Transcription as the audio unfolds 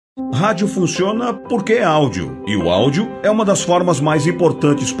Rádio funciona porque é áudio, e o áudio é uma das formas mais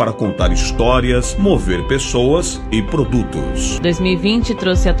importantes para contar histórias, mover pessoas e produtos. 2020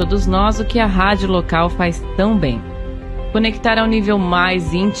 trouxe a todos nós o que a rádio local faz tão bem: conectar ao nível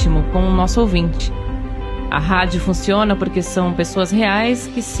mais íntimo com o nosso ouvinte. A rádio funciona porque são pessoas reais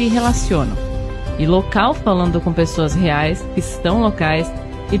que se relacionam, e local falando com pessoas reais que estão locais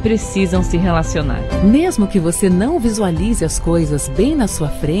e precisam se relacionar. Mesmo que você não visualize as coisas bem na sua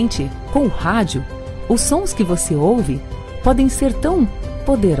frente, com o rádio, os sons que você ouve podem ser tão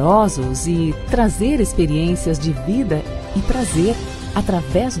poderosos e trazer experiências de vida e prazer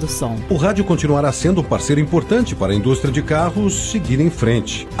através do som. O rádio continuará sendo um parceiro importante para a indústria de carros seguir em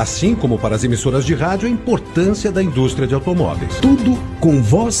frente, assim como para as emissoras de rádio a importância da indústria de automóveis. Tudo com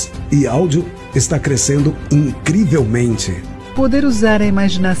voz e áudio está crescendo incrivelmente. Poder usar a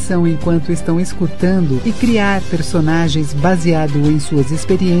imaginação enquanto estão escutando e criar personagens baseado em suas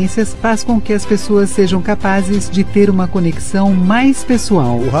experiências faz com que as pessoas sejam capazes de ter uma conexão mais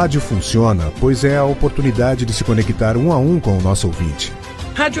pessoal. O rádio funciona, pois é a oportunidade de se conectar um a um com o nosso ouvinte.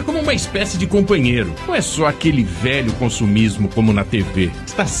 Rádio é como uma espécie de companheiro. Não é só aquele velho consumismo como na TV.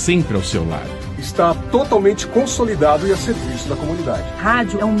 Está sempre ao seu lado. Está totalmente consolidado e a serviço da comunidade.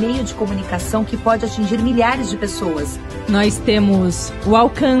 Rádio é um meio de comunicação que pode atingir milhares de pessoas. Nós temos o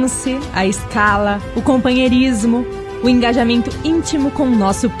alcance, a escala, o companheirismo, o engajamento íntimo com o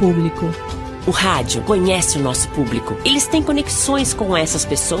nosso público. O rádio conhece o nosso público. Eles têm conexões com essas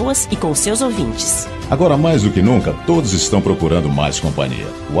pessoas e com seus ouvintes. Agora, mais do que nunca, todos estão procurando mais companhia.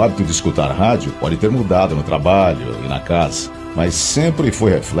 O hábito de escutar rádio pode ter mudado no trabalho e na casa, mas sempre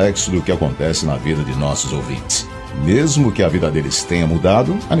foi reflexo do que acontece na vida de nossos ouvintes. Mesmo que a vida deles tenha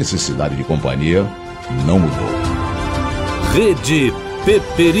mudado, a necessidade de companhia não mudou. Rede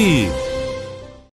Peperi.